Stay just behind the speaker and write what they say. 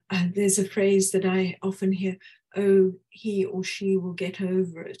there's a phrase that I often hear, oh, he or she will get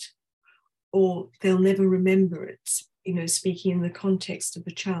over it, or they'll never remember it, speaking in the context of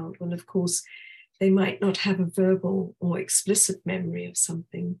the child. Well, of course, they might not have a verbal or explicit memory of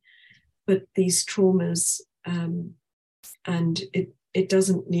something, but these traumas, and it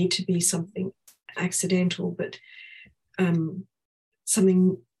doesn't need to be something accidental, but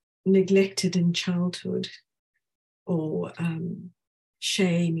something neglected in childhood, or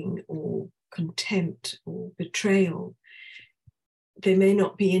shaming or contempt or betrayal. There may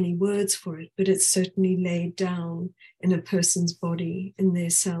not be any words for it, but it's certainly laid down in a person's body, in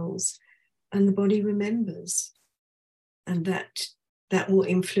their cells, and the body remembers. And that will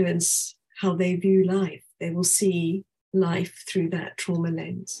influence how they view life. They will see life through that trauma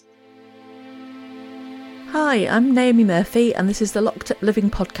lens. Hi, I'm Naomi Murphy, and this is the Locked Up Living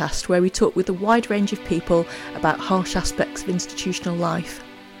podcast, where we talk with a wide range of people about harsh aspects of institutional life.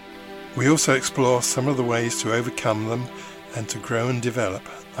 We also explore some of the ways to overcome them and to grow and develop.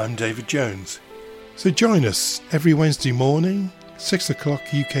 I'm David Jones. So join us every Wednesday morning, 6 o'clock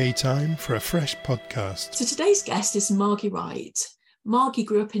UK time, for a fresh podcast. So today's guest is Margie Wright. Margie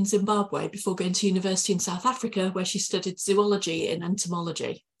grew up in Zimbabwe before going to university in South Africa, where she studied zoology and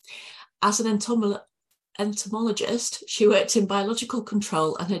entomology. As an entomologist, she worked in biological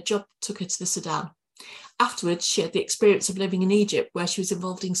control, and her job took her to the Sudan. Afterwards, she had the experience of living in Egypt, where she was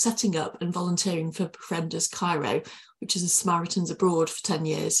involved in setting up and volunteering for Befrienders Cairo, which is the Samaritans Abroad, for 10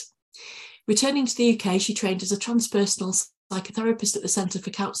 years. Returning to the UK, she trained as a transpersonal psychotherapist at the Centre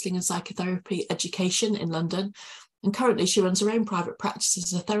for Counselling and Psychotherapy Education in London, and currently she runs her own private practice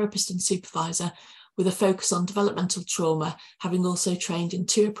as a therapist and supervisor, with a focus on developmental trauma, having also trained in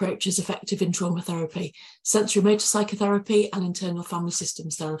 2 approaches effective in trauma therapy: sensory motor psychotherapy and internal family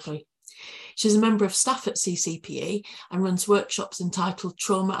systems therapy. She's a member of staff at CCPE and runs workshops entitled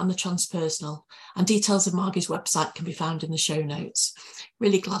Trauma and the Transpersonal, and details of Margie's website can be found in the show notes.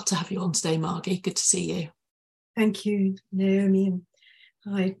 Really glad to have you on today, Margie. Good to see you. Thank you, Naomi, and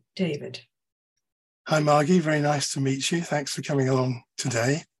hi, David. Hi, Margie. Very nice to meet you. Thanks for coming along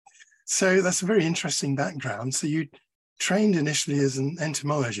today. So that's a very interesting background. So you trained initially as an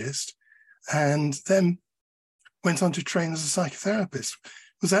entomologist and then went on to train as a psychotherapist.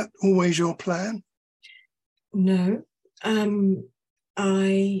 Was that always your plan? No.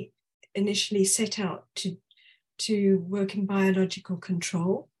 I initially set out to work in biological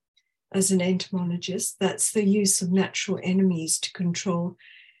control as an entomologist. That's the use of natural enemies to control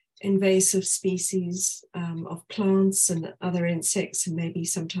invasive species of plants and other insects, and maybe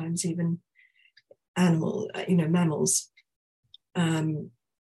sometimes even mammals.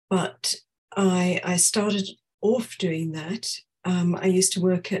 But I started off doing that. I used to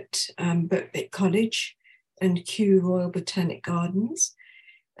work at Birkbeck College and Kew Royal Botanic Gardens,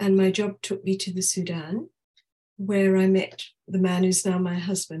 and my job took me to the Sudan, where I met the man who's now my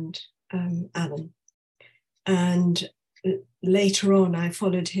husband, Alan. And later on, I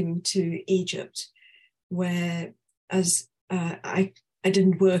followed him to Egypt, where I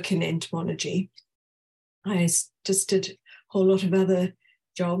didn't work in entomology. I just did a whole lot of other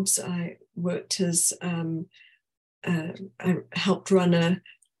jobs. I worked as I helped run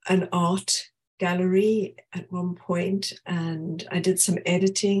an art gallery at one point, and I did some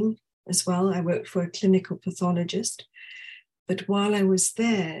editing as well. I worked for a clinical pathologist. But while I was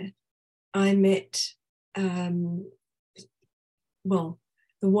there, I met the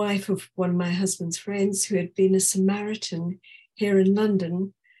wife of one of my husband's friends, who had been a Samaritan here in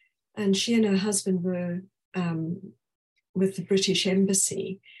London, and she and her husband were with the British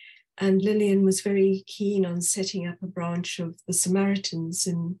Embassy, and Lillian was very keen on setting up a branch of the Samaritans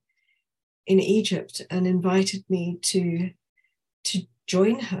in Egypt, and invited me to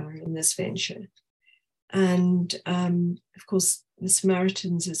join her in this venture. And of course, the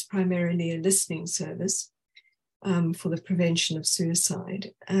Samaritans is primarily a listening service for the prevention of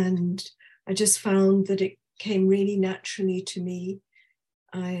suicide. And I just found that it came really naturally to me.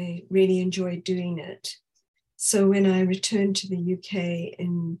 I really enjoyed doing it. So when I returned to the UK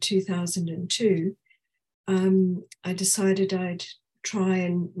in 2002, I decided I'd try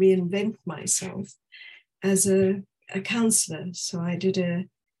and reinvent myself as a counsellor. So I did a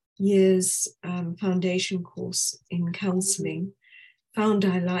year's foundation course in counselling, found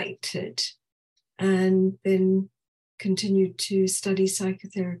I liked it, and then continued to study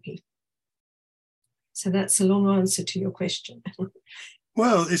psychotherapy. So that's a long answer to your question.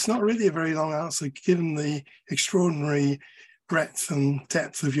 Well, it's not really a very long answer, given the extraordinary breadth and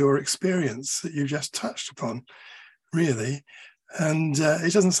depth of your experience that you just touched upon, really. And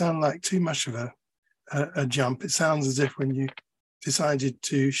it doesn't sound like too much of a jump. It sounds as if when you decided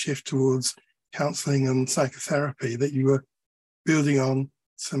to shift towards counselling and psychotherapy, that you were building on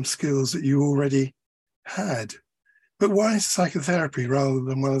some skills that you already had. But why psychotherapy rather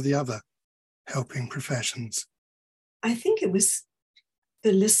than one of the other helping professions? I think it was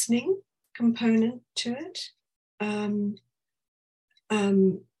the listening component to it.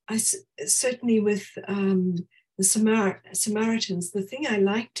 Certainly with the Samaritans, the thing I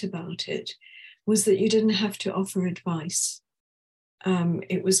liked about it was that you didn't have to offer advice.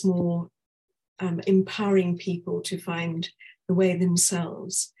 It was more empowering people to find the way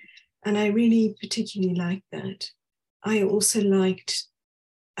themselves. And I really particularly liked that. I also liked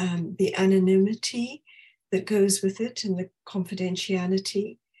the anonymity that goes with it and the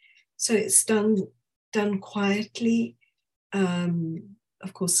confidentiality. So it's done quietly.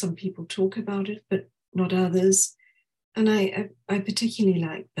 Of course, some people talk about it, but not others. And I particularly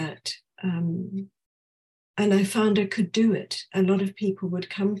liked that. And I found I could do it. A lot of people would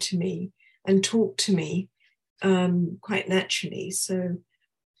come to me and talk to me quite naturally. So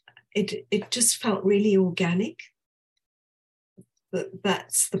it just felt really organic.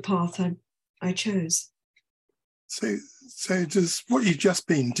 That's the path I chose. So does what you've just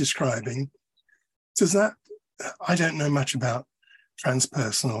been describing, does that, I don't know much about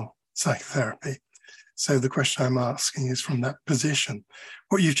transpersonal psychotherapy. So the question I'm asking is from that position.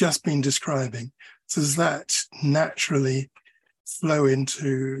 What you've just been describing, does that naturally flow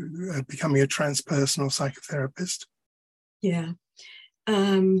into becoming a transpersonal psychotherapist? Yeah.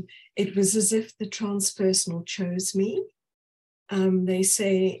 It was as if the transpersonal chose me. They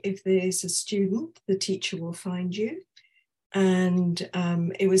say if there's a student, the teacher will find you. And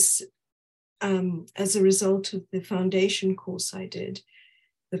it was as a result of the foundation course I did,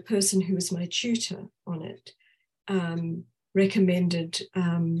 the person who was my tutor on it recommended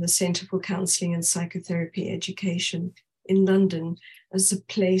the Centre for Counselling and Psychotherapy Education in London as a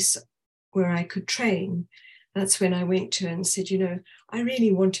place where I could train. That's when I went to her and said, I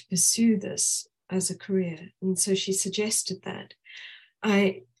really want to pursue this as a career. And so she suggested that.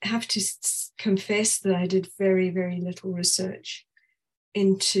 I have to confess that I did very, very little research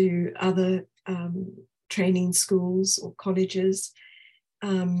into other training schools or colleges.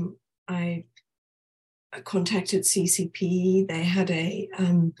 I contacted CCP. They had a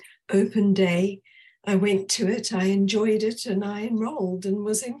open day. I went to it. I enjoyed it, and I enrolled and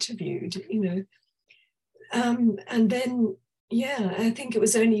was interviewed. And then, I think it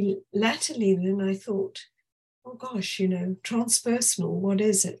was only latterly then I thought, oh gosh, transpersonal, what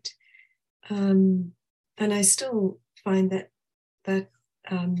is it? And I still find that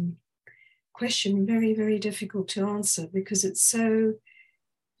question very, very difficult to answer because it's so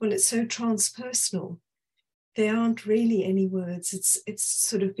transpersonal. There aren't really any words. It's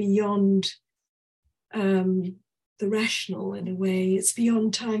sort of beyond the rational in a way. It's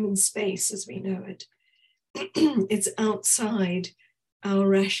beyond time and space as we know it. It's outside our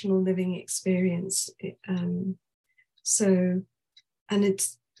rational living experience. And it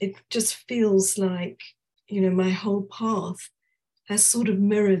just feels like, my whole path has sort of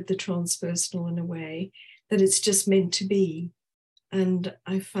mirrored the transpersonal in a way that it's just meant to be. And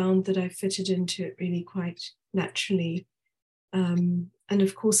I found that I fitted into it really quite naturally. And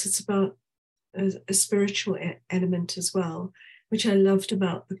of course, it's about a spiritual element as well, which I loved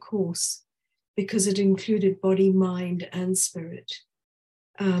about the course because it included body, mind, and spirit,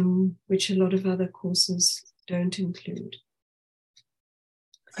 which a lot of other courses don't include.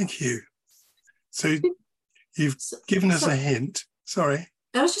 Thank you. So you've given us a hint. Sorry.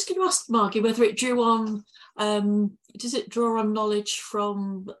 I was just going to ask Margie whether it drew on, does it draw on knowledge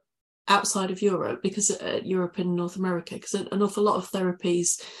from outside of Europe, because Europe and North America, because an awful lot of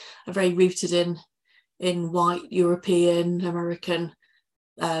therapies are very rooted in white European American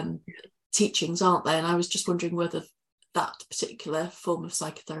teachings, aren't they? And I was just wondering whether that particular form of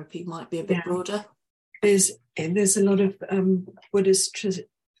psychotherapy might be a bit broader. There's a lot of Buddhist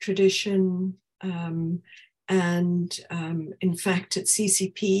tradition, and in fact at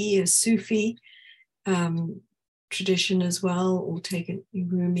CCP, a Sufi tradition as well, or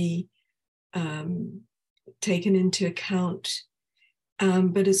Rumi taken into account,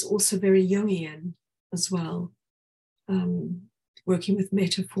 but it's also very Jungian as well, working with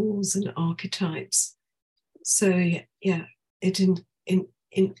metaphors and archetypes. So it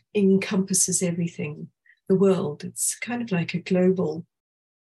encompasses everything, the world. It's kind of like a global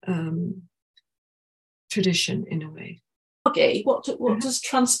tradition in a way. Okay, what does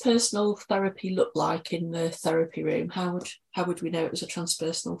transpersonal therapy look like in the therapy room? How would we know it was a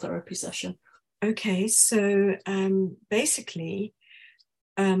transpersonal therapy session? Okay, so basically,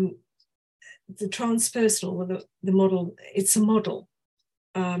 the transpersonal, well, the model, it's a model.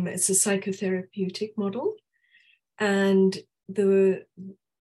 It's a psychotherapeutic model. And the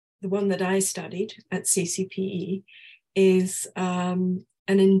one that I studied at CCPE is an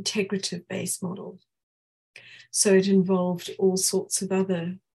integrative-based model. So it involved all sorts of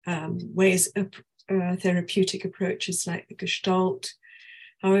other ways of therapeutic approaches like the Gestalt.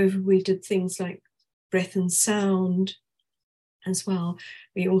 However, we did things like breath and sound as well.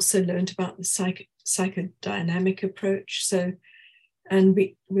 We also learned about the psychodynamic approach. So, and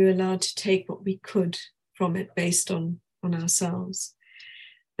we were allowed to take what we could from it based on ourselves.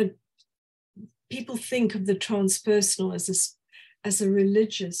 But people think of the transpersonal as a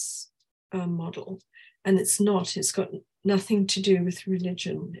religious model, and it's not. It's got nothing to do with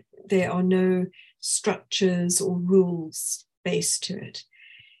religion. There are no structures or rules based to it.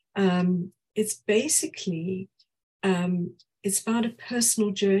 It's basically, it's about a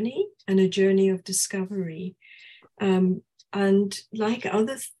personal journey and a journey of discovery. And like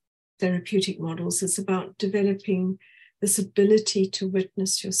other therapeutic models, it's about developing this ability to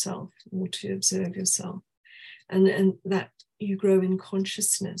witness yourself or to observe yourself, and that you grow in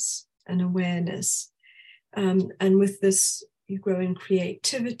consciousness and awareness. And with this, you grow in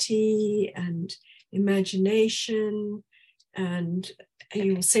creativity and imagination, and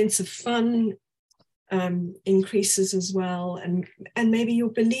your sense of fun increases as well, and maybe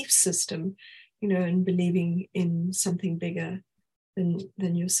your belief system, and believing in something bigger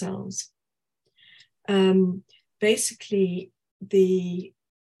than yourselves. Basically, the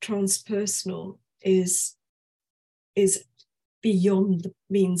transpersonal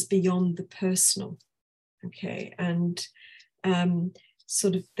means beyond the personal. Okay, and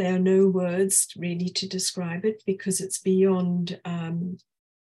sort of there are no words really to describe it, because it's beyond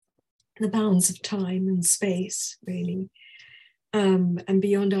the bounds of time and space, really, and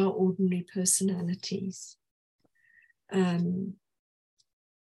beyond our ordinary personalities.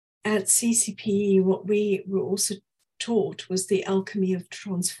 At CCPE, what we were also taught was the alchemy of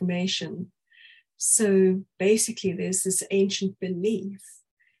transformation. So basically, there's this ancient belief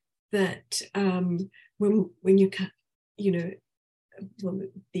that when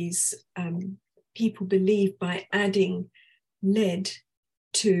these people believe by adding lead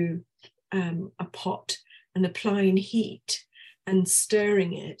to a pot and applying heat and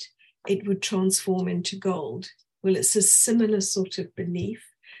stirring it, it would transform into gold. Well, it's a similar sort of belief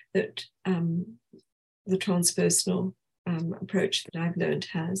that the transpersonal approach that I've learned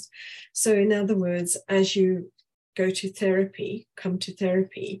has. So in other words, as you come to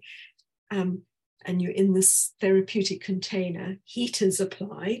therapy, and you're in this therapeutic container, heat is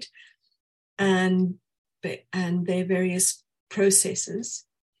applied, and there are various processes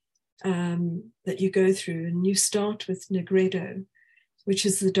that you go through, and you start with Negredo, which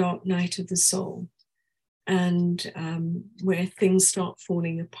is the dark night of the soul, and where things start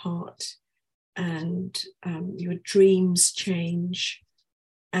falling apart, and your dreams change,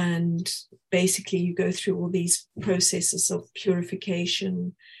 and basically you go through all these processes of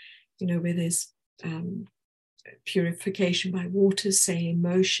purification, where there's purification by water, say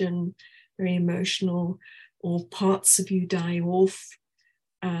emotion, very emotional, or parts of you die off,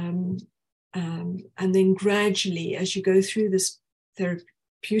 and then gradually, as you go through this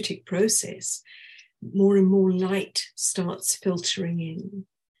therapeutic process, more and more light starts filtering in,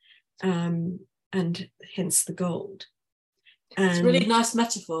 and hence the gold. It's a really nice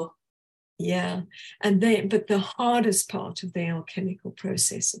metaphor. Yeah, but the hardest part of the alchemical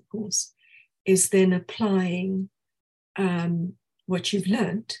process, of course, is then applying what you've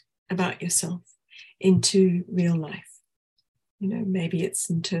learned about yourself into real life. Maybe it's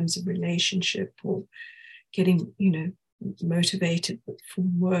in terms of relationship, or getting, motivated for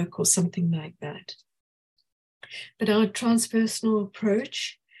work or something like that. But our transpersonal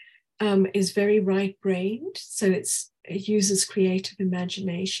approach is very right-brained, so it uses creative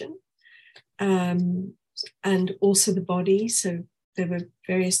imagination, and also the body. So there were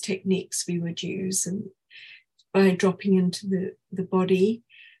various techniques we would use, and by dropping into the body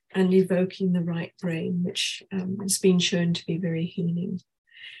and evoking the right brain, which has been shown to be very healing.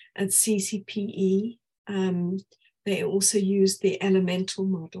 At CCPE, they also used the elemental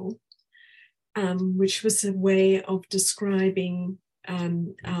model, which was a way of describing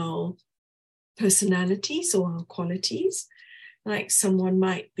our personalities or our qualities. Like someone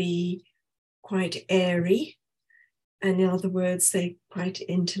might be quite airy, and in other words, they're quite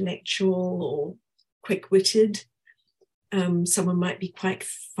intellectual or quick-witted. Someone might be quite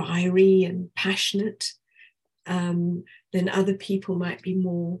fiery and passionate. Then other people might be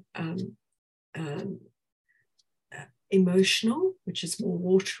more emotional, which is more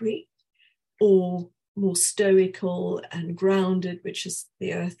watery. or more stoical and grounded, which is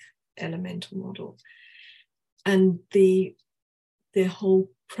the earth elemental model. And the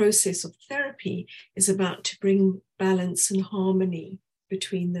whole process of therapy is about to bring balance and harmony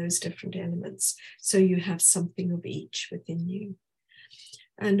between those different elements, so you have something of each within you.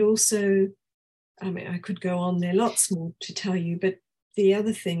 And also, I mean, I could go on, there lots more to tell you, but the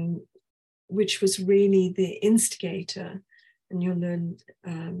other thing, which was really the instigator, and you'll learn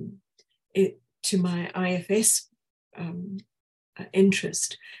it to my IFS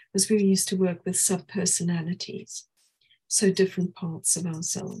interest, was we used to work with subpersonalities, so different parts of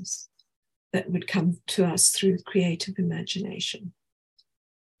ourselves that would come to us through creative imagination.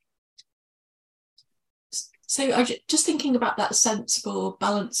 So I'm just thinking about that sense for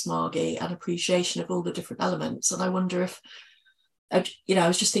balance, Margie, and appreciation of all the different elements. And I wonder if, you know, I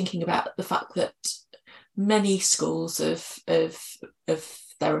was just thinking about the fact that many schools of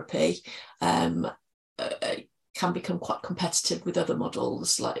therapy can become quite competitive with other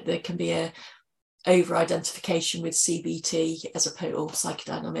models. Like there can be a over-identification with CBT as opposed to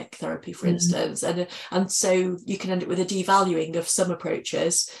psychodynamic therapy, for instance. And so you can end up with a devaluing of some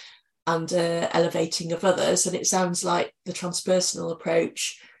approaches and elevating of others. And it sounds like the transpersonal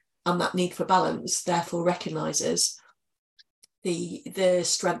approach and that need for balance therefore recognises the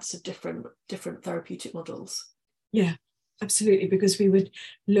strengths of different therapeutic models. Yeah, absolutely, because we would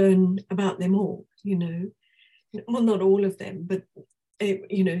learn about them all, you know. Well, not all of them, but,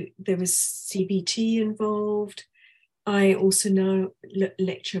 you know, there was CBT involved. I also now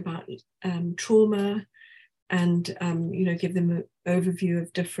lecture about trauma and, you know, give them an overview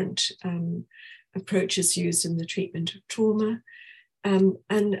of different approaches used in the treatment of trauma.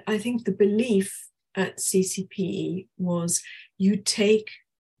 And I think the belief at CCPE was you take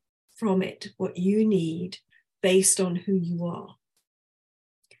from it what you need based on who you are.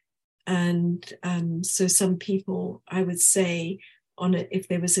 And so some people, I would say, on it, if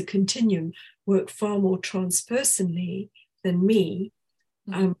there was a continuum, work far more transpersonally than me,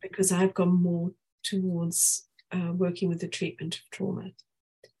 because I've gone more towards working with the treatment of trauma.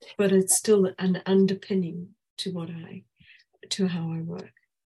 But it's still an underpinning to how I work.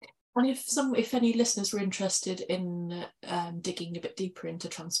 And if any listeners were interested in digging a bit deeper into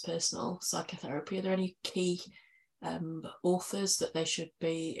transpersonal psychotherapy, are there any key authors that they should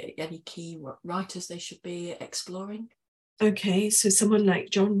be, any key writers they should be exploring? Okay, so someone like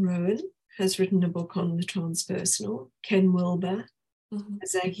John Rowan has written a book on the transpersonal, Ken Wilber,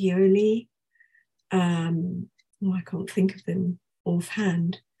 Zagioli, I can't think of them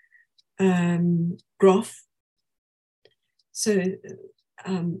offhand, Groff. So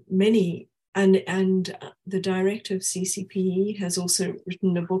many, and the director of CCPE has also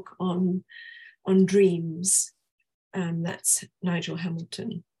written a book on dreams. That's Nigel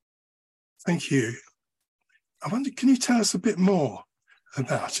Hamilton. Thank you. I wonder, can you tell us a bit more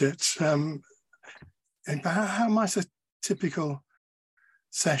about it? And how might a typical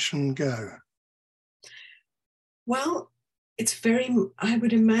session go? Well, I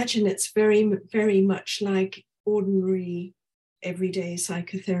would imagine it's very, very much like ordinary everyday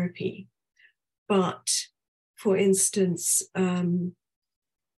psychotherapy. But for instance,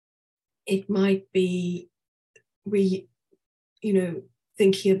 it might be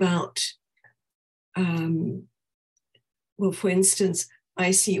thinking about, well, for instance,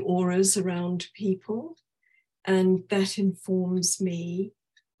 I see auras around people, and that informs me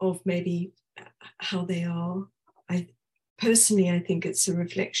of maybe how they are. I think it's a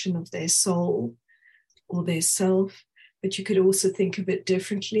reflection of their soul or their self, but you could also think of it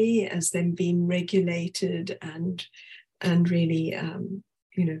differently as them being regulated and really,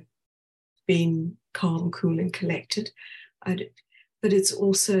 being calm, cool, and collected. But it's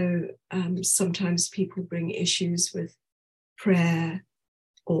also sometimes people bring issues with prayer,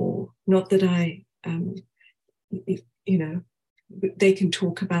 or not that I, they can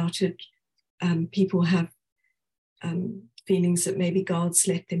talk about it. People have feelings that maybe God's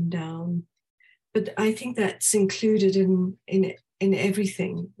let them down. But I think that's included in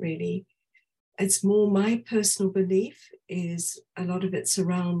everything, really. It's more my personal belief is a lot of it's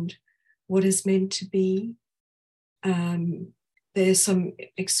around what is meant to be. There's some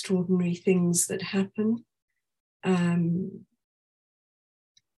extraordinary things that happen.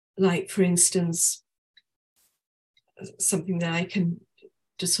 Like, for instance, something that I can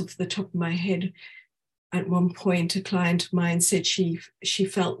just off the top of my head, at one point a client of mine said she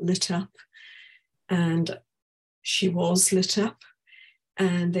felt lit up, and she was lit up.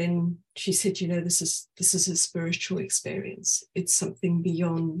 And then she said, this is a spiritual experience. It's something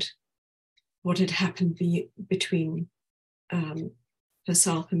beyond what had happened between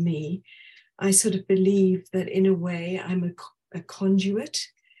herself and me. I sort of believe that in a way I'm a conduit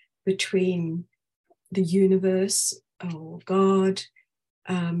between the universe or God,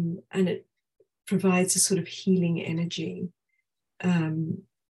 and it provides a sort of healing energy in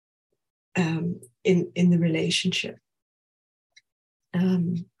the relationship.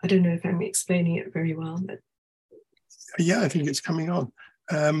 I don't know if I'm explaining it very well, but yeah, I think it's coming on.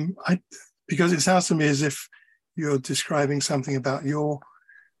 Because it sounds to me as if you're describing something about your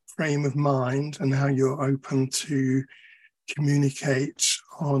frame of mind and how you're open to communicate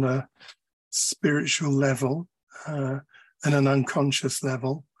on a spiritual level and an unconscious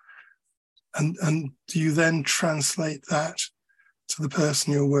level. And do you then translate that to the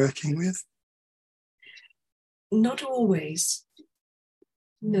person you're working with? not always.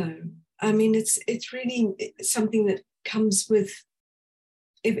 No. I mean, it's really something that comes with,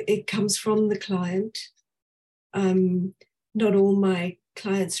 it comes from the client. Not all my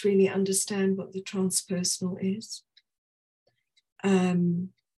clients really understand what the transpersonal is.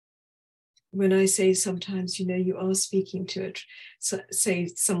 When I say sometimes, you are speaking to it, so say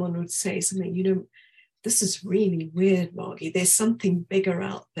someone would say something, this is really weird, Margie. There's something bigger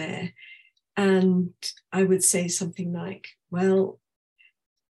out there. And I would say something like, well,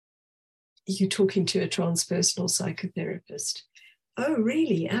 you're talking to a transpersonal psychotherapist. Oh,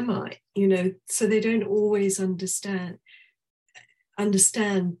 really? Am I? So they don't always understand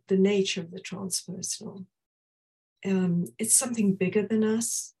the nature of the transpersonal. It's something bigger than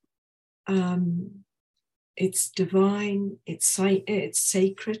us. It's divine. It's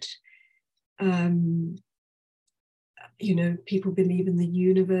sacred. People believe in the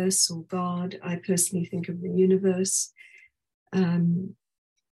universe or God. I personally think of the universe, and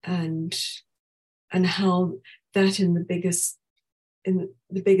how that in the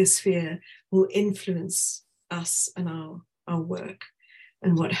bigger sphere will influence us and our work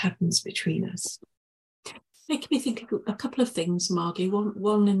and what happens between us. Making me think of a couple of things, Margie.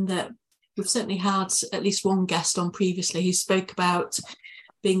 One in that we've certainly had at least one guest on previously who spoke about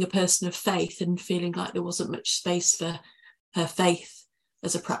being a person of faith and feeling like there wasn't much space for her faith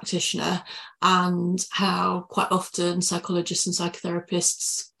as a practitioner, and how quite often psychologists and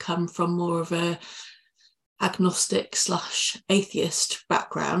psychotherapists come from more of a agnostic / atheist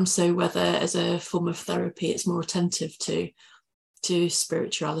background. So whether as a form of therapy it's more attentive to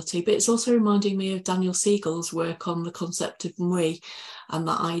spirituality, but it's also reminding me of Daniel Siegel's work on the concept of we, and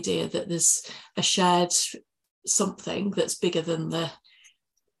that idea that there's a shared something that's bigger than the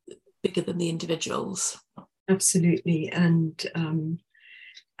individuals. Absolutely. And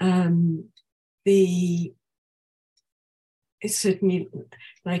it's certainly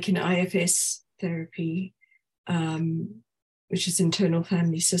like in IFS therapy, which is internal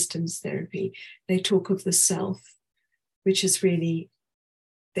family systems therapy, they talk of the self, which is really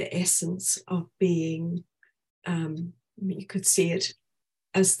the essence of being. You could see it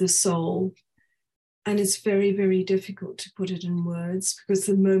as the soul. And it's very, very difficult to put it in words, because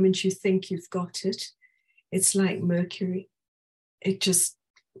the moment you think you've got it, it's like mercury. It just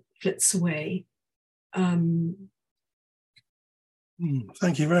flits away. Thank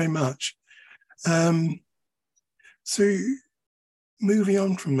you very much. So moving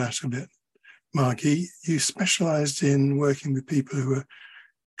on from that a bit, Margie, you specialised in working with people who are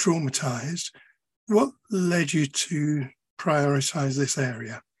traumatised. What led you to prioritise this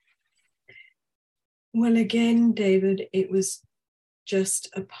area? Well, again, David, it was just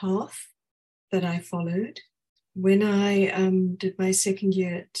a path that I followed. When I did my second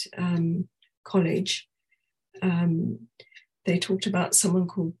year at college, they talked about someone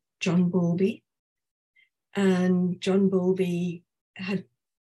called John Bowlby. And John Bowlby had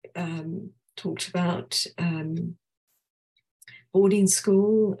talked about boarding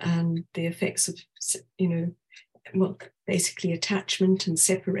school and the effects of, basically attachment and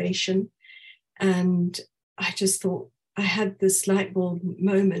separation. And I just thought, I had this light bulb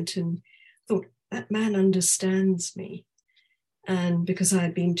moment and thought, that man understands me. And because I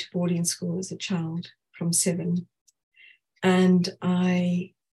had been to boarding school as a child from 7, and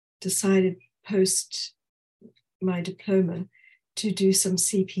I decided post my diploma to do some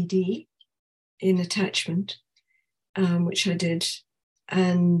CPD in attachment, which I did.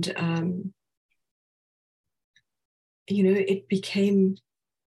 And, it became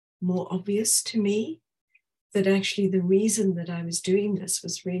more obvious to me that actually the reason that I was doing this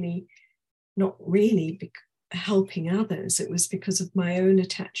was really not really helping others. It was because of my own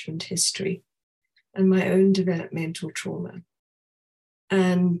attachment history and my own developmental trauma.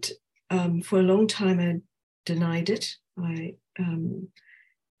 And for a long time, I denied it. I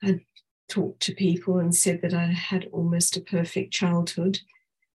had talked to people and said that I had almost a perfect childhood.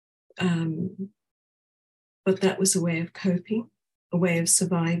 But that was a way of coping, a way of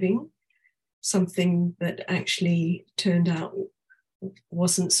surviving, something that actually turned out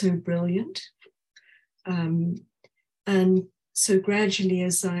wasn't so brilliant. And so gradually,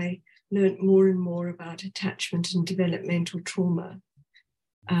 as I learned more and more about attachment and developmental trauma,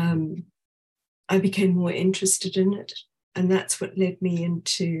 I became more interested in it. And that's what led me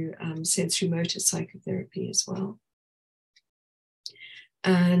into sensory motor psychotherapy as well.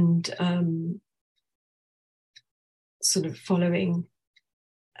 And sort of following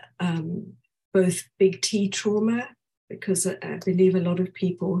both big T trauma, because I believe a lot of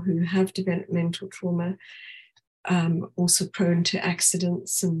people who have developmental trauma also prone to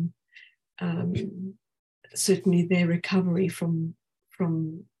accidents, and certainly their recovery from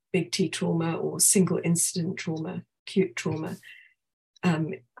big T trauma or single incident trauma, acute trauma,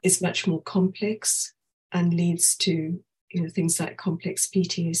 is much more complex and leads to things like complex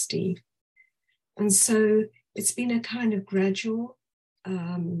PTSD. And so it's been a kind of gradual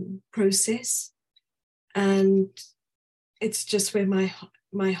process, and it's just where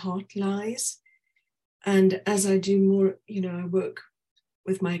my heart lies. And as I do more, I work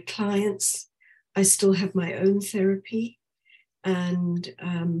with my clients, I still have my own therapy, and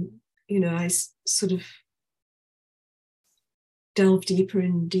I sort of delve deeper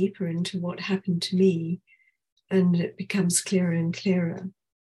and deeper into what happened to me, and it becomes clearer and clearer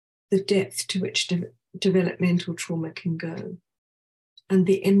the depth to which developmental trauma can go and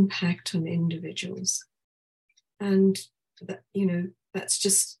the impact on individuals. And that, that's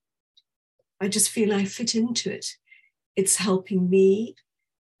just, I just feel I fit into it. It's helping me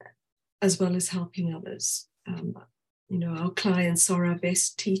as well as helping others. Our clients are our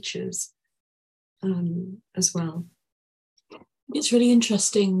best teachers as well. It's really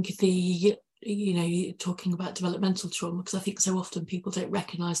interesting, talking about developmental trauma, because I think so often people don't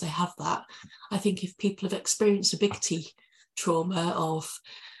recognise they have that. I think if people have experienced a big T trauma of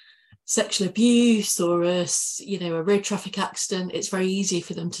sexual abuse or a road traffic accident, it's very easy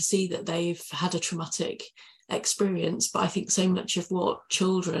for them to see that they've had a traumatic experience. But I think so much of what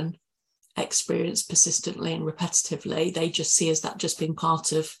children experience persistently and repetitively, they just see as that just being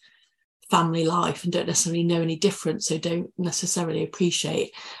part of family life and don't necessarily know any different, so don't necessarily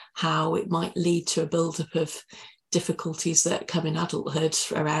appreciate how it might lead to a build-up of difficulties that come in adulthood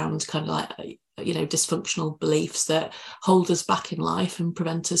around kind of like dysfunctional beliefs that hold us back in life and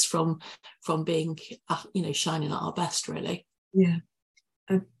prevent us from being shining at our best, really. Yeah,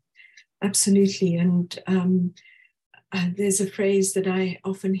 absolutely. And there's a phrase that I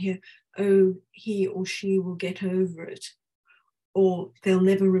often hear, oh, he or she will get over it, or they'll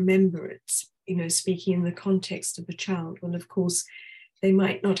never remember it, speaking in the context of a child. Well, of course, they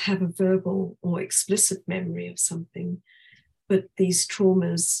might not have a verbal or explicit memory of something, but these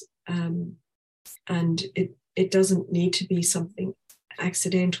traumas, and it doesn't need to be something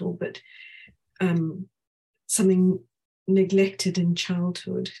accidental, but something neglected in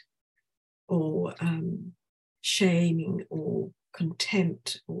childhood, or shaming or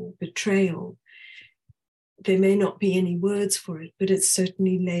contempt or betrayal. There may not be any words for it, but it's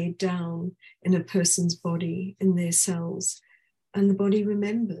certainly laid down in a person's body, in their cells, and the body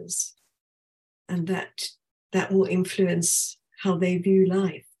remembers. And that will influence how they view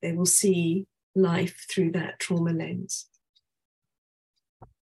life. They will see life through that trauma lens.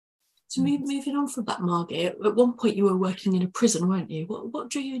 So moving on from that, Margie, at one point you were working in a prison, weren't you? What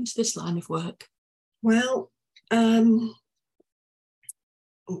drew you into this line of work? Well,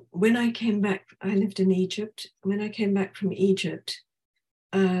 when I came back, I lived in Egypt. When I came back from Egypt,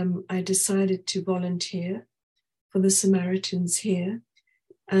 I decided to volunteer for the Samaritans here.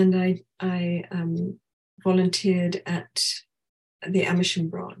 And I volunteered at the Amersham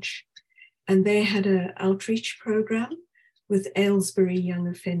branch. And they had an outreach program with Aylesbury young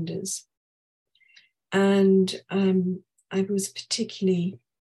offenders. And I was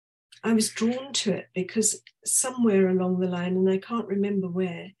drawn to it because somewhere along the line, and I can't remember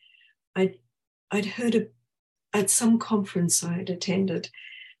where, I'd heard at some conference I'd attended,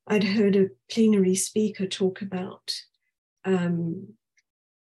 I'd heard a plenary speaker talk about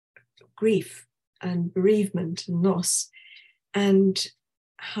grief and bereavement and loss, and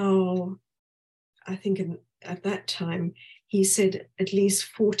how, I think at that time, he said at least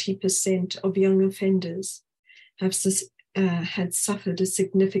 40% of young offenders had suffered a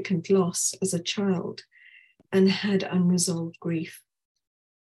significant loss as a child and had unresolved grief.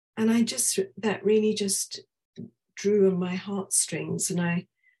 And that really just drew on my heartstrings. And I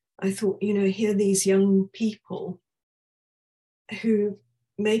thought, here are these young people who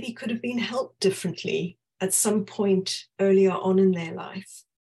maybe could have been helped differently at some point earlier on in their life.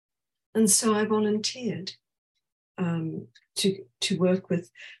 And so I volunteered to work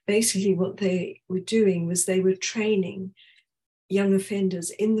with. Basically what they were doing was they were training young offenders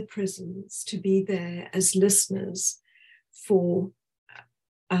in the prisons to be there as listeners for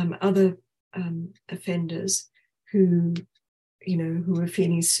other offenders who were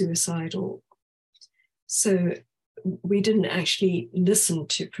feeling suicidal. So we didn't actually listen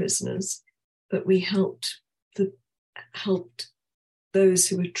to prisoners, but we helped those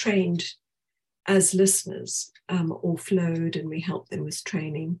who were trained as listeners or flowed, and we helped them with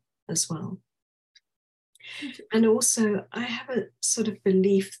training as well. And also, I have a sort of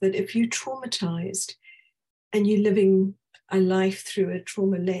belief that if you're traumatized and you're living a life through a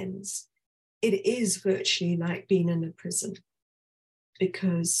trauma lens, it is virtually like being in a prison,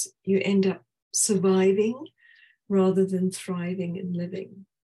 because you end up surviving rather than thriving and living.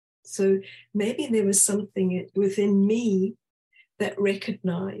 So maybe there was something within me that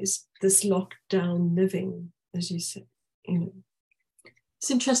recognized this lockdown living, as you said,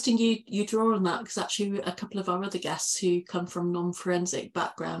 It's interesting you draw on that, because actually a couple of our other guests who come from non-forensic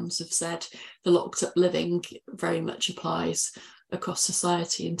backgrounds have said the locked up living very much applies across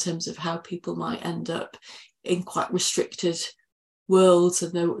society in terms of how people might end up in quite restricted worlds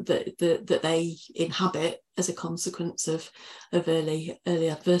and that they inhabit as a consequence of early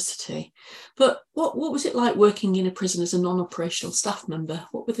adversity. But what was it like working in a prison as a non-operational staff member?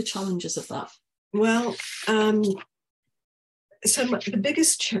 What were the challenges of that? Well, so the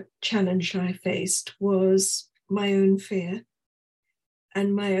biggest challenge I faced was my own fear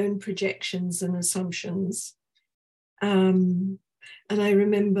and my own projections and assumptions. And I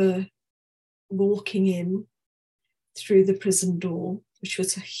remember walking in through the prison door, which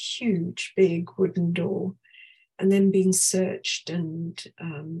was a huge, big wooden door, and then being searched. And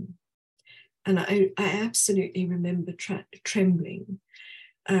I absolutely remember trembling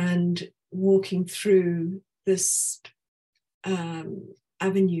and walking through this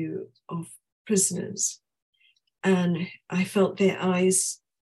avenue of prisoners, and I felt their eyes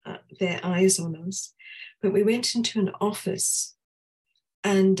on us. But we went into an office,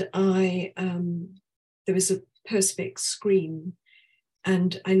 and there was a perspex screen,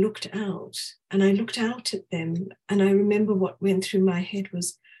 and I looked out at them, and I remember what went through my head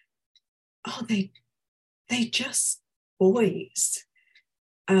was, oh, they just boys,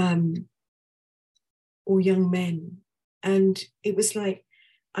 or young men. And it was like,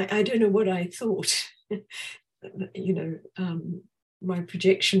 I don't know what I thought, my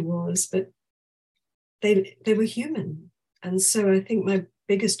projection was, but they were human. And so I think my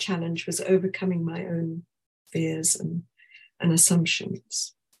biggest challenge was overcoming my own fears and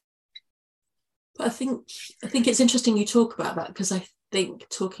assumptions. But I think it's interesting you talk about that, because I think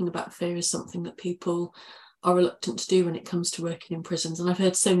talking about fear is something that people are reluctant to do when it comes to working in prisons. And I've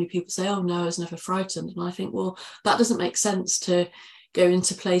heard so many people say, oh no, I was never frightened. And I think, well, that doesn't make sense, to go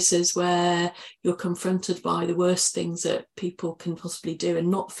into places where you're confronted by the worst things that people can possibly do and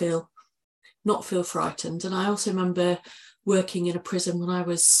not feel frightened. And I also remember working in a prison when I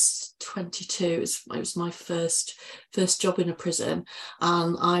was 22. It was my first job in a prison,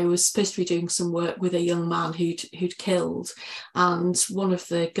 and I was supposed to be doing some work with a young man who'd killed, and one of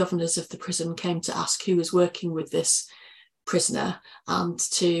the governors of the prison came to ask who was working with this prisoner, and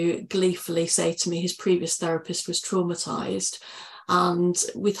to gleefully say to me his previous therapist was traumatized. And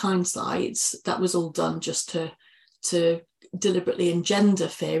with hindsight, that was all done just to deliberately engender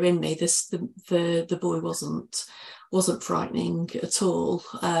fear in me. The boy wasn't frightening at all.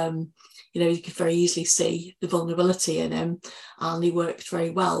 You could very easily see the vulnerability in him, and he worked very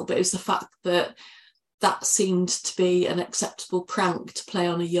well. But it was the fact that seemed to be an acceptable prank to play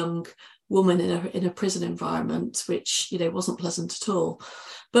on a young woman in a prison environment, which wasn't pleasant at all.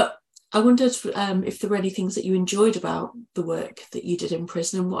 But I wondered if there were any things that you enjoyed about the work that you did in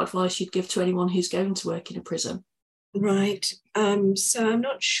prison, and what advice you'd give to anyone who's going to work in a prison. Right. So I'm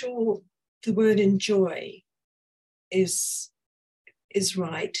not sure the word enjoy is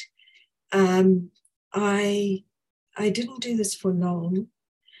right. I didn't do this for long,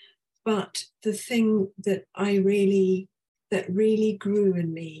 but the thing that really grew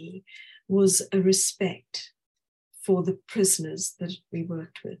in me was a respect for the prisoners that we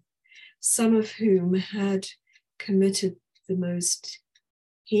worked with, some of whom had committed the most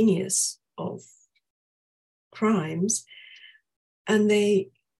heinous of crimes,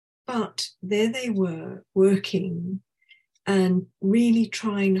 but there they were working and really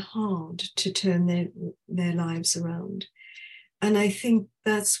trying hard to turn their lives around. And I think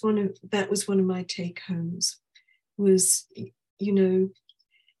that was one of my take homes, was, you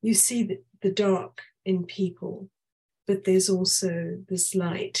see the dark in people, but there's also this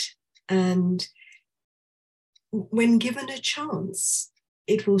light, And when given a chance,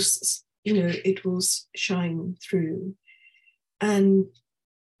 it will, it will shine through. And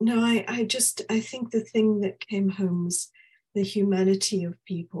no, I think the thing that came home was the humanity of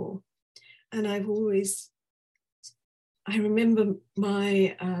people. And I remember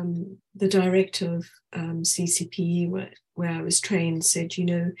the director of CCP, where I was trained, said,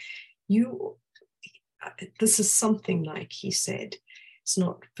 this is something like, he said, it's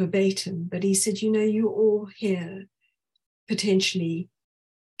not verbatim, but he said, you're all here potentially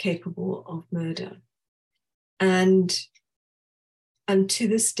capable of murder. And to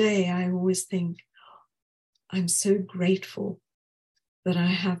this day, I always think, I'm so grateful that I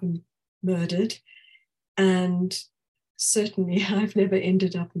haven't murdered. And certainly I've never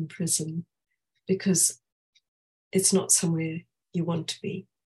ended up in prison, because it's not somewhere you want to be.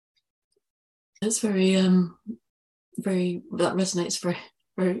 That's very, that resonates very,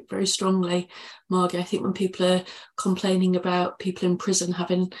 very, very strongly, Margie. I think when people are complaining about people in prison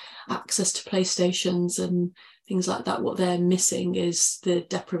having access to PlayStations and things like that, what they're missing is the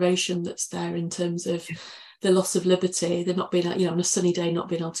deprivation that's there in terms of the loss of liberty. They're not being, on a sunny day, not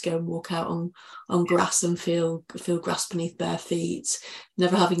being able to go and walk out on grass and feel grass beneath bare feet,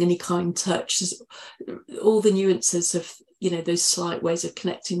 never having any kind touch. There's all the nuances of, those slight ways of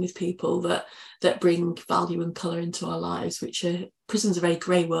connecting with people that bring value and colour into our lives, which prison's a very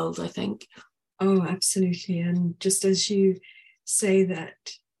grey world, I think. Oh, absolutely. And just as you say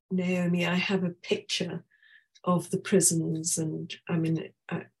that, Naomi, I have a picture of the prisons, and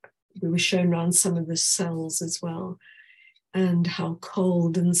we were shown around some of the cells as well, and how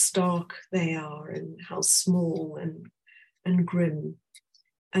cold and stark they are, and how small and grim,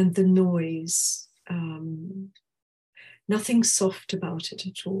 and the noise. Nothing soft about it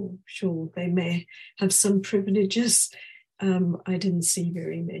at all. Sure, they may have some privileges. I didn't see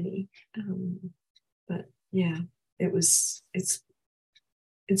very many, but yeah, it's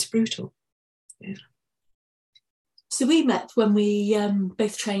brutal. Yeah. So we met when we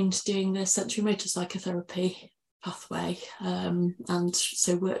both trained doing the sensory motor psychotherapy pathway, and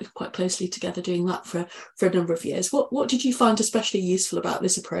so worked quite closely together doing that for a number of years. What did you find especially useful about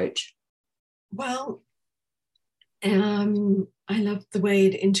this approach? Well, I loved the way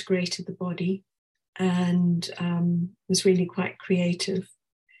it integrated the body, and was really quite creative.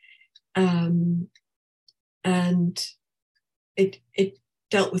 And it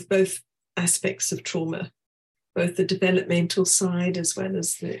dealt with both aspects of trauma, both the developmental side as well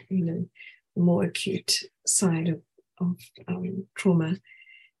as the more acute side of trauma.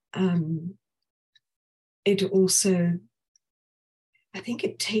 It also, I think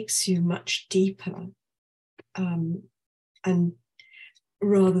it takes you much deeper, and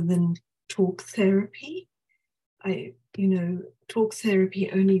rather than talk therapy, talk therapy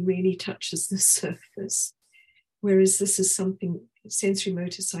only really touches the surface, whereas this is something, sensory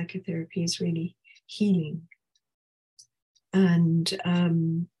motor psychotherapy is really healing. And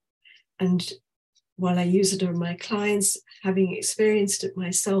while I use it on my clients, having experienced it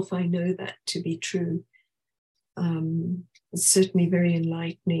myself, I know that to be true. It's certainly very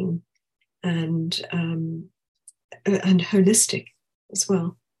enlightening and holistic as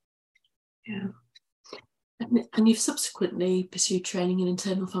well. Yeah. And you've subsequently pursued training in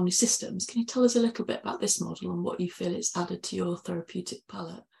internal family systems. Can you tell us a little bit about this model and what you feel it's added to your therapeutic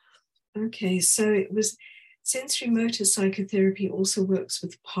palette? Okay, so it was sensory motor psychotherapy also works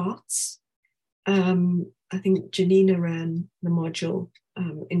with parts. I think Janina ran the module,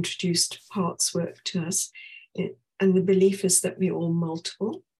 introduced parts work to us. And the belief is that we're all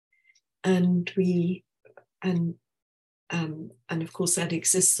multiple, and of course that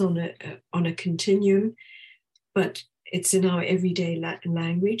exists on a continuum, but it's in our everyday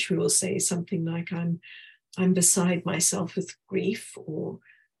language. We will say something like, I'm beside myself with grief, or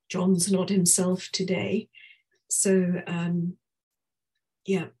John's not himself today. So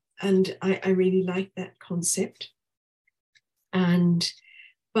yeah, and I really like that concept.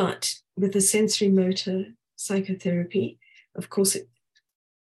 But with the sensory motor psychotherapy, of course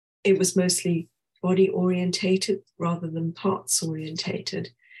it was mostly body orientated rather than parts orientated.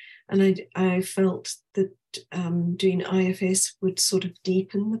 And I felt that doing IFS would sort of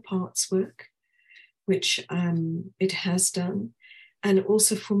deepen the parts work, which it has done. And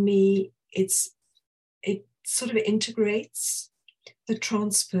also for me, it sort of integrates the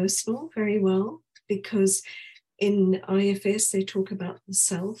transpersonal very well, because in IFS they talk about the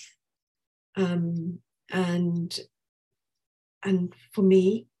self. And for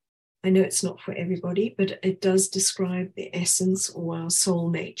me, I know it's not for everybody, but it does describe the essence or our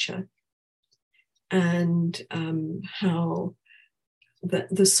soul nature, and how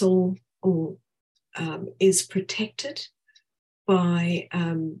the soul is protected by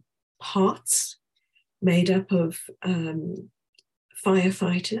parts made up of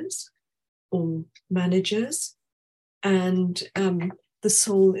firefighters or managers, and the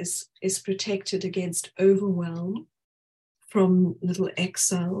soul is protected against overwhelm from little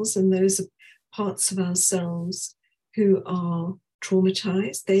exiles, and those are parts of ourselves who are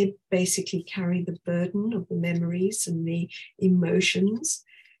traumatized. They basically carry the burden of the memories and the emotions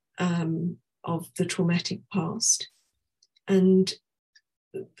of the traumatic past. And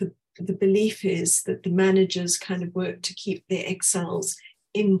the belief is that the managers kind of work to keep their exiles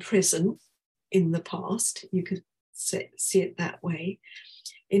in prison in the past, you could see it that way,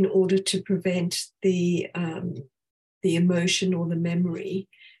 in order to prevent the emotion or the memory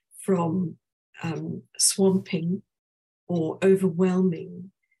from swamping or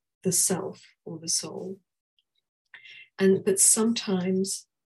overwhelming the self or the soul. But sometimes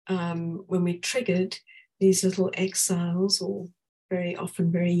when we triggered, these little exiles, or very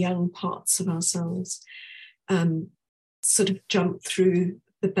often very young parts of ourselves, sort of jump through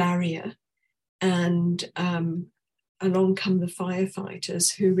the barrier, and along come the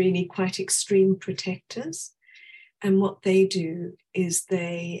firefighters, who are really quite extreme protectors. And what they do is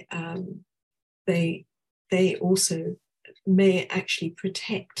they also may actually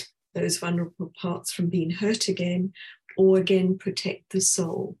protect those vulnerable parts from being hurt again, or again protect the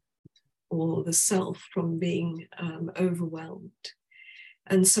soul or the self from being overwhelmed.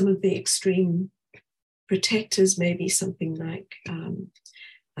 And some of the extreme protectors may be something like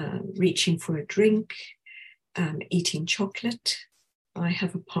reaching for a drink, eating chocolate. I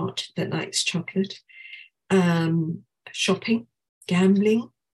have a part that likes chocolate. Shopping, gambling,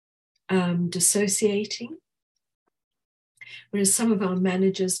 dissociating. Whereas some of our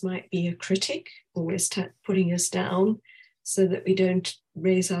managers might be a critic, always putting us down so that we don't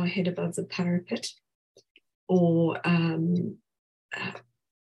raise our head above the parapet, or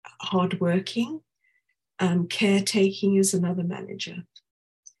hardworking. Caretaking is another manager.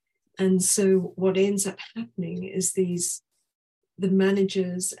 And so what ends up happening is the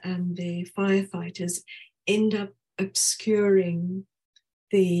managers and the firefighters end up obscuring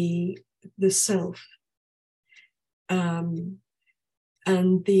the self.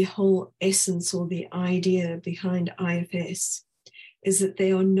 And the whole essence or the idea behind IFS is that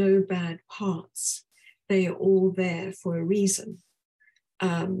there are no bad parts. They are all there for a reason.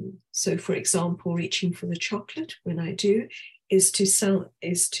 So, for example, reaching for the chocolate, when I do, is to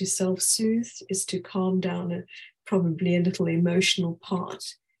self-soothe, is to calm down probably a little emotional part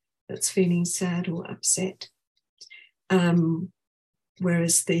that's feeling sad or upset.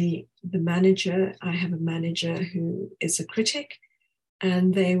 Whereas the manager, I have a manager who is a critic,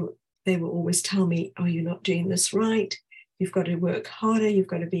 and they will always tell me, oh, you're not doing this right. You've got to work harder. You've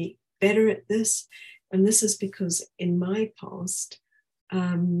got to be better at this. And this is because in my past,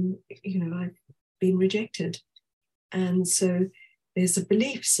 I've been rejected. And so there's a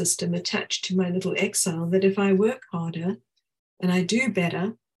belief system attached to my little exile that if I work harder and I do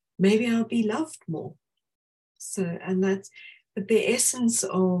better, maybe I'll be loved more. But the essence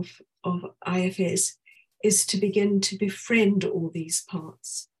of IFS is to begin to befriend all these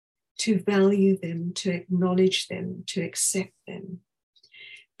parts, to value them, to acknowledge them, to accept them.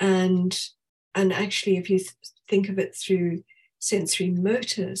 And actually, if you think of it through sensory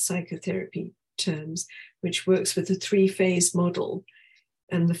motor psychotherapy terms, which works with a 3-phase model,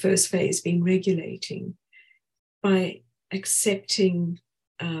 and the first phase being regulating, by accepting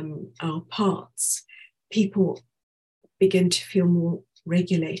our parts, people begin to feel more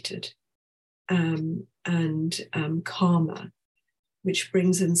regulated and calmer, which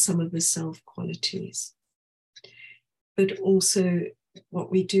brings in some of the self qualities. But also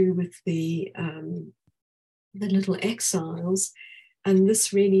what we do with the little exiles, and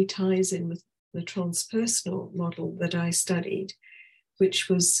this really ties in with the transpersonal model that I studied, which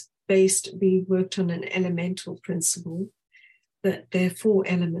was we worked on an elemental principle, that there are 4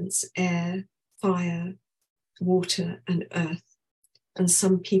 elements: air, fire, water, and earth. And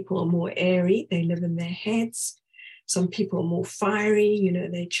some people are more airy, they live in their heads. Some people are more fiery,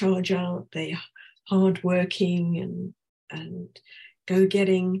 they charge out, they're hardworking and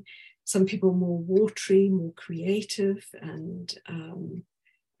go-getting. Some people are more watery, more creative and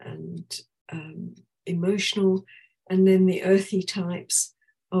emotional. And then the earthy types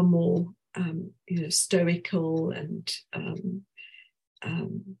are more stoical and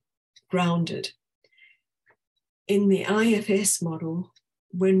grounded. In the IFS model,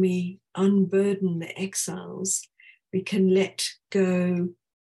 when we unburden the exiles, we can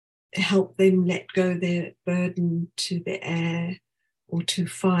help them let go their burden to the air or to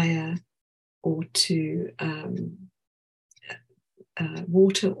fire, or to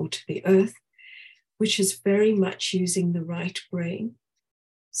water, or to the earth, which is very much using the right brain.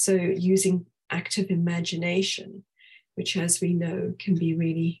 So using active imagination, which, as we know, can be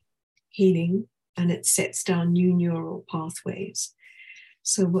really healing, and it sets down new neural pathways.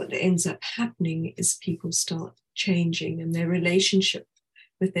 So what ends up happening is people start changing, and their relationship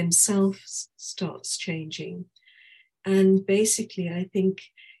with themselves starts changing. And basically, I think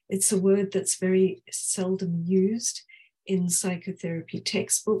it's a word that's very seldom used in psychotherapy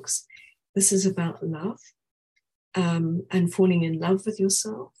textbooks. This is about love, and falling in love with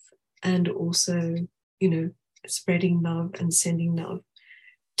yourself, and also, spreading love and sending love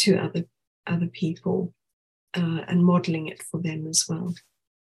to other people, and modeling it for them as well.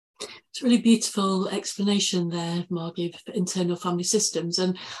 It's a really beautiful explanation there, Margie, for internal family systems.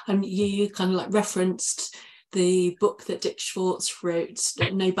 And you kind of like referenced the book that Dick Schwartz wrote,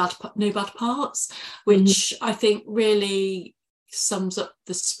 No Bad Parts, which I think really sums up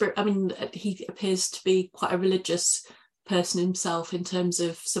the spirit. I mean, he appears to be quite a religious person himself in terms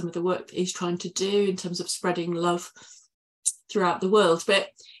of some of the work that he's trying to do in terms of spreading love throughout the world. But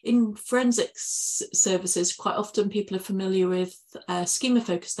in forensics services, quite often people are familiar with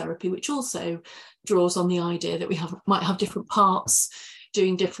schema-focused therapy, which also draws on the idea that we might have different parts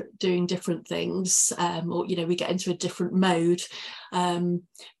doing different things, or we get into a different mode.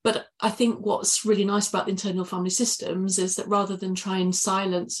 But I think what's really nice about the internal family systems is that rather than try and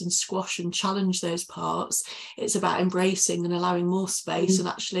silence and squash and challenge those parts, it's about embracing and allowing more space. And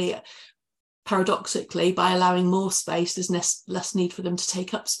actually, paradoxically, by allowing more space, there's less need for them to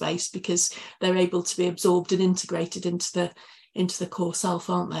take up space, because they're able to be absorbed and integrated into the core self,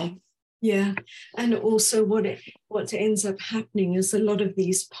 aren't they? Yeah, and also what ends up happening is a lot of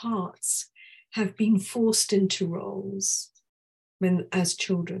these parts have been forced into roles as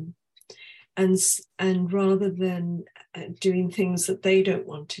children, and rather than doing things that they don't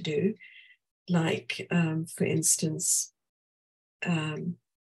want to do, like for instance,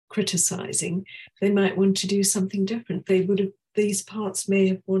 criticizing, they might want to do something different. These parts may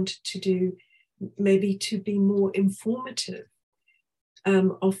have wanted to do, maybe to be more informative,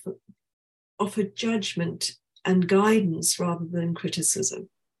 offer judgment and guidance rather than criticism.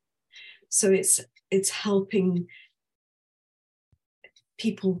 So it's helping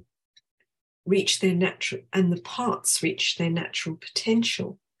people reach their natural, and the parts reach their natural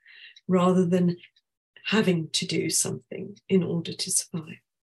potential, rather than having to do something in order to survive.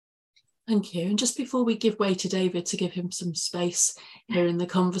 Thank you. And just before we give way to David to give him some space here in the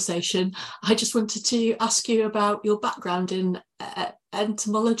conversation, I just wanted to ask you about your background in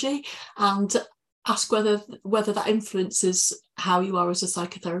entomology, and ask whether that influences how you are as a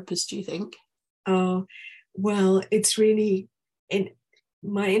psychotherapist, do you think? Well, it's really,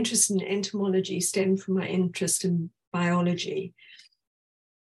 my interest in entomology stemmed from my interest in biology.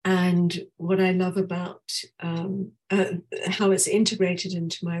 And what I love about how it's integrated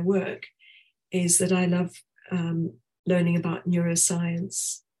into my work is that I love learning about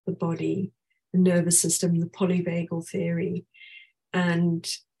neuroscience, the body, the nervous system, the polyvagal theory, and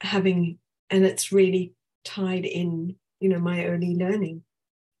it's really tied in, my early learning.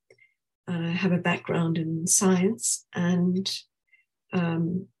 I have a background in science, and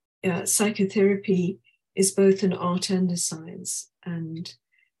psychotherapy is both an art and a science. And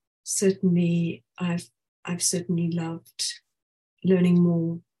certainly, I've certainly loved learning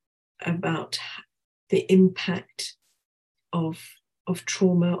more about the impact of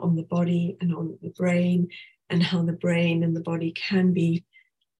trauma on the body and on the brain, and how the brain and the body can be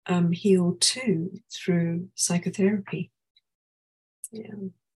healed too through psychotherapy. Yeah,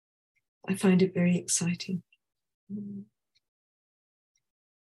 I find it very exciting.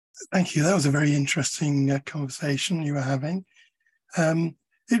 Thank you. That was a very interesting conversation you were having.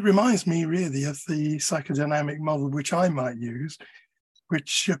 It reminds me really of the psychodynamic model which I might use,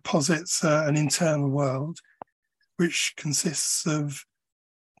 which posits an internal world which consists of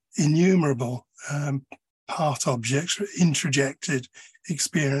innumerable part objects, introjected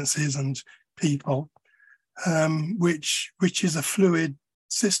experiences and people, which is a fluid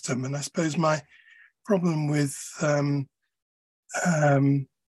system. And I suppose my problem with I've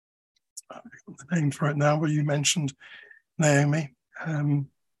got the name for it now, but you mentioned Naomi.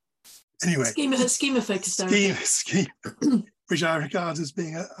 Anyway, schema focused therapy, which I regard as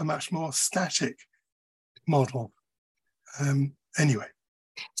being a much more static model. Anyway,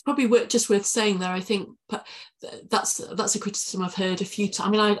 it's probably worth saying there. I think that's a criticism I've heard a few times.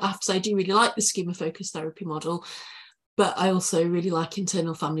 I mean, I have to say I do really like the schema focused therapy model, but I also really like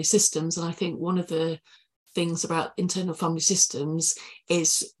internal family systems. And I think one of the things about internal family systems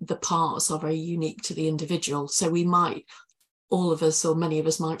is the parts are very unique to the individual. So we might, all of us or many of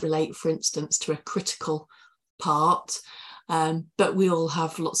us might relate, for instance, to a critical part, but we all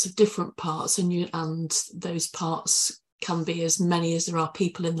have lots of different parts, and those parts can be as many as there are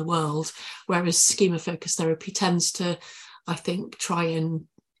people in the world, whereas schema-focused therapy tends to, I think, try and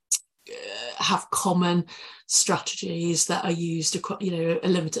have common strategies that are used across,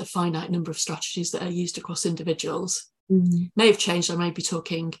 a finite number of strategies that are used across individuals. May have changed. I may be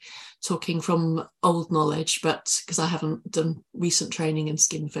talking from old knowledge, but because I haven't done recent training in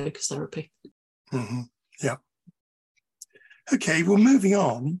schema-focused therapy. Yeah. Okay, well, moving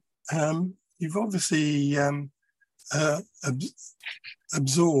on, you've obviously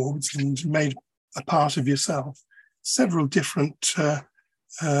absorbed and made a part of yourself several different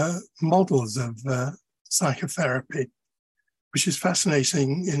models of psychotherapy, which is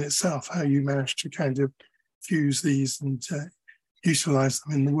fascinating in itself, how you managed to kind of fuse these and utilize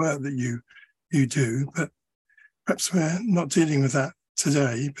them in the work that you do. But perhaps we're not dealing with that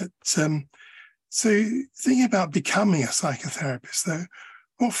today. But so thinking about becoming a psychotherapist, though,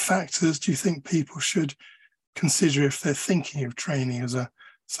 what factors do you think people should consider if they're thinking of training as a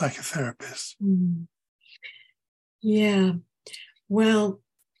psychotherapist? Yeah, well,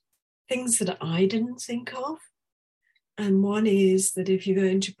 things that I didn't think of. And one is that if you go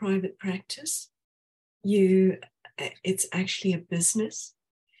into private practice, it's actually a business.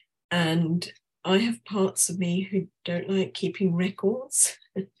 And I have parts of me who don't like keeping records.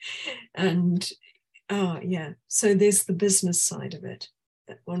 And so there's the business side of it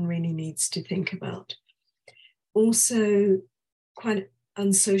that one really needs to think about. Also, quite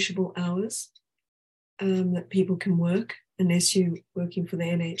unsociable hours that people can work, unless you're working for the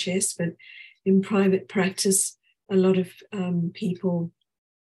NHS. But in private practice, a lot of people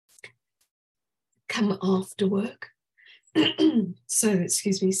come after work. So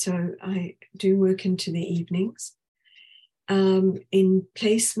I do work into the evenings. In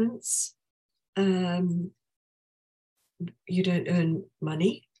placements, you don't earn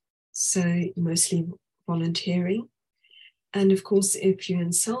money, so mostly volunteering. And of course, if you're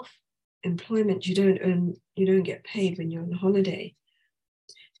in self-employment, you don't get paid when you're on holiday.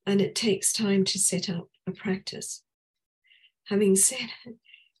 And it takes time to set up a practice. Having said,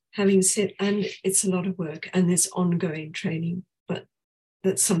 and it's a lot of work, and there's ongoing training, but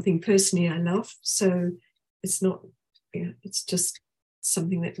that's something personally I love. So it's not, it's just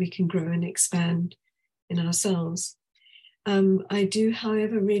something that we can grow and expand in ourselves. I do,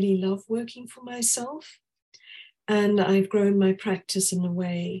 however, really love working for myself, and I've grown my practice in a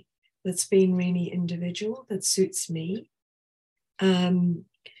way that's been really individual, that suits me. And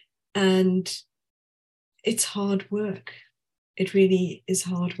it's hard work. It really is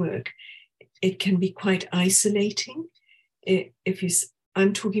hard work. It can be quite isolating.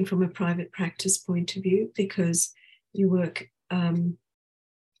 I'm talking from a private practice point of view, because you work in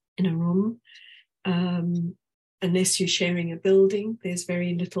a room. Unless you're sharing a building, there's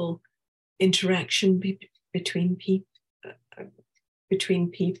very little interaction between people.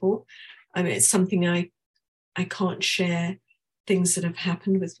 I mean, it's something I can't share things that have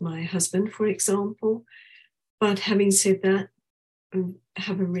happened with my husband, for example. But having said that, I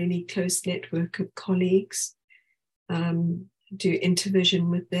have a really close network of colleagues, do intervision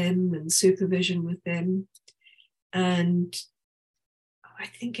with them and supervision with them. And I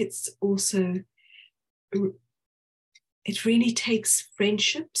think it's also, it really takes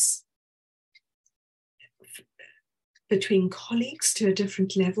friendships between colleagues to a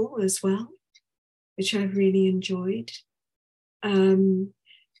different level as well, which I've really enjoyed. In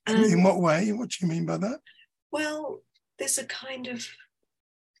what way? What do you mean by that? Well, there's a kind of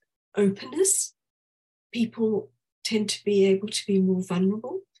openness. People tend to be able to be more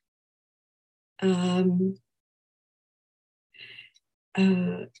vulnerable.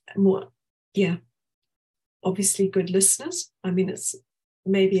 Obviously good listeners. I mean, it's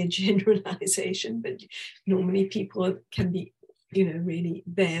maybe a generalization, but normally people can be, really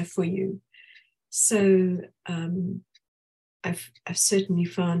there for you. So I've certainly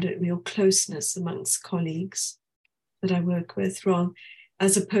found a real closeness amongst colleagues that I work with,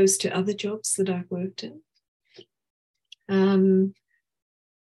 as opposed to other jobs that I've worked in.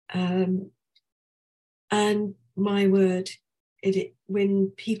 And my word,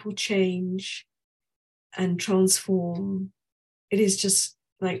 when people change and transform, it is just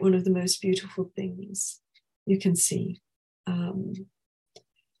like one of the most beautiful things you can see. And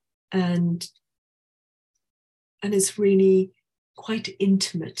it's really quite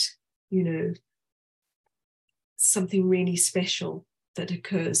intimate, something really special that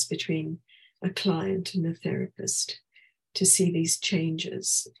occurs between a client and a therapist to see these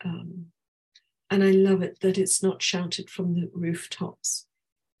changes. And I love it that it's not shouted from the rooftops.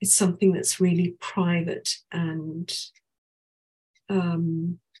 It's something that's really private and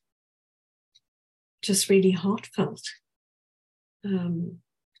just really heartfelt. So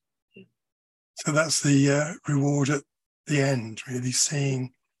that's the reward at the end, really,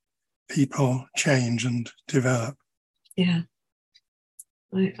 seeing people change and develop. Yeah,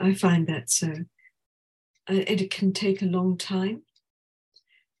 I find that so. It can take a long time,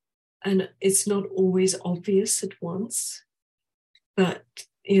 and it's not always obvious at once, but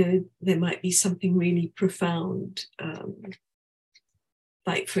there might be something really profound,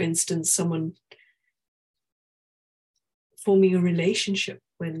 like, for instance, someone forming a relationship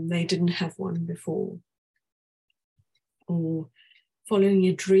when they didn't have one before, or following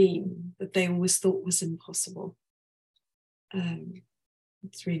a dream that they always thought was impossible.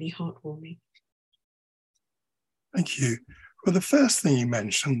 It's really heartwarming. Thank you. Well, the first thing you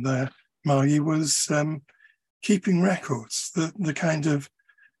mentioned there, Margie, was keeping records, the kind of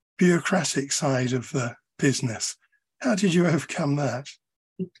bureaucratic side of the business. How did you overcome that?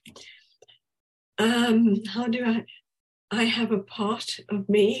 How do I have a part of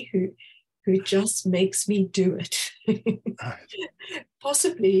me who just makes me do it. Right.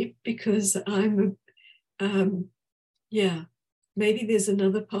 Possibly because I'm maybe there's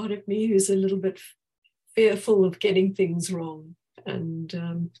another part of me who's a little bit fearful of getting things wrong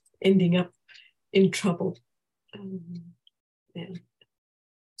and ending up in trouble.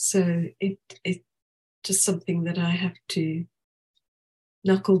 So it's just something that I have to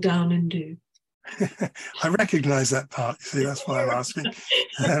knuckle down and do. I recognise that part, you see, that's why I'm asking.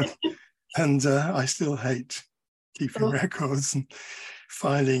 And I still hate keeping records and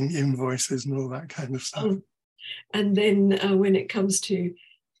filing invoices and all that kind of stuff. And then when it comes to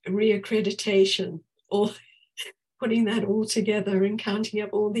reaccreditation, or putting that all together and counting up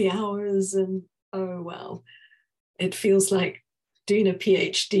all the hours, and oh well, it feels like doing a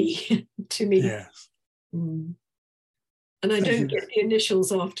PhD to me. Yes. And I don't get the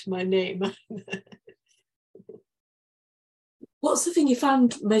initials after my name. What's the thing you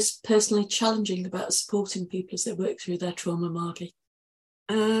found most personally challenging about supporting people as they work through their trauma, Margie?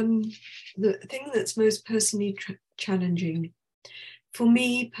 The thing that's most personally challenging for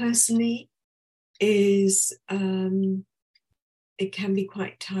me personally is it can be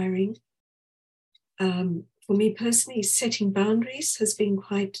quite tiring. For me personally, setting boundaries has been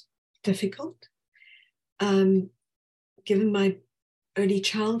quite difficult. Given my early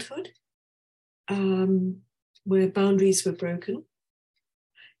childhood, where boundaries were broken,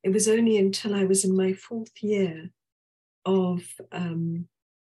 it was only until I was in my 4th year of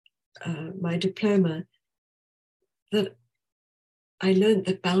my diploma that I learned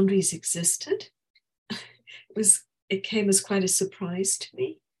that boundaries existed. It came as quite a surprise to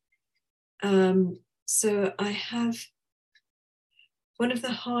me. So I have, one of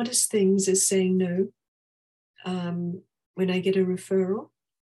the hardest things is saying no when I get a referral.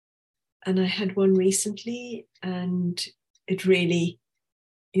 And I had one recently, and it really,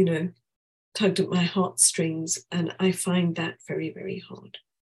 tugged at my heartstrings. And I find that very, very hard,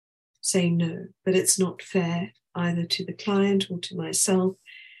 saying no. But it's not fair either to the client or to myself,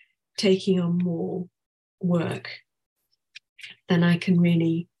 taking on more work than I can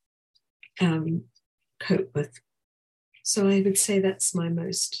really cope with. So I would say that's my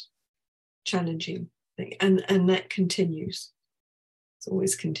most challenging thing. And that continues. It's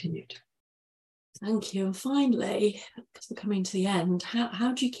always continued. Thank you. And finally, because we're coming to the end,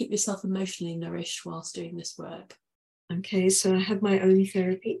 how do you keep yourself emotionally nourished whilst doing this work? Okay, so I have my own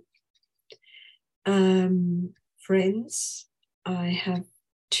therapy. Friends. I have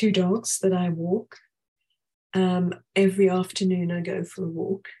 2 dogs that I walk. Every afternoon I go for a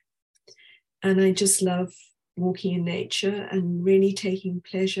walk. And I just love walking in nature and really taking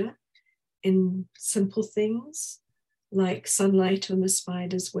pleasure in simple things like sunlight on a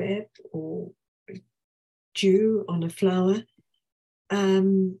spider's web or dew on a flower.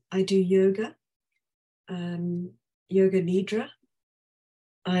 I do yoga, yoga nidra.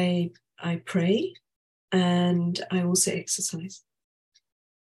 I pray, and I also exercise.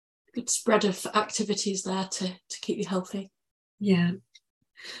 Good spread of activities there to keep you healthy. Yeah.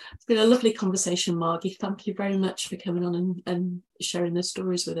 It's been a lovely conversation, Margie. Thank you very much for coming on and sharing those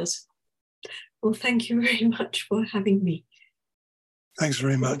stories with us. Well, thank you very much for having me. Thanks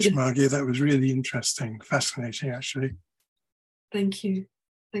very much, Margie. That was really interesting, fascinating, actually. Thank you.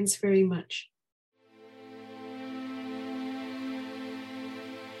 Thanks very much.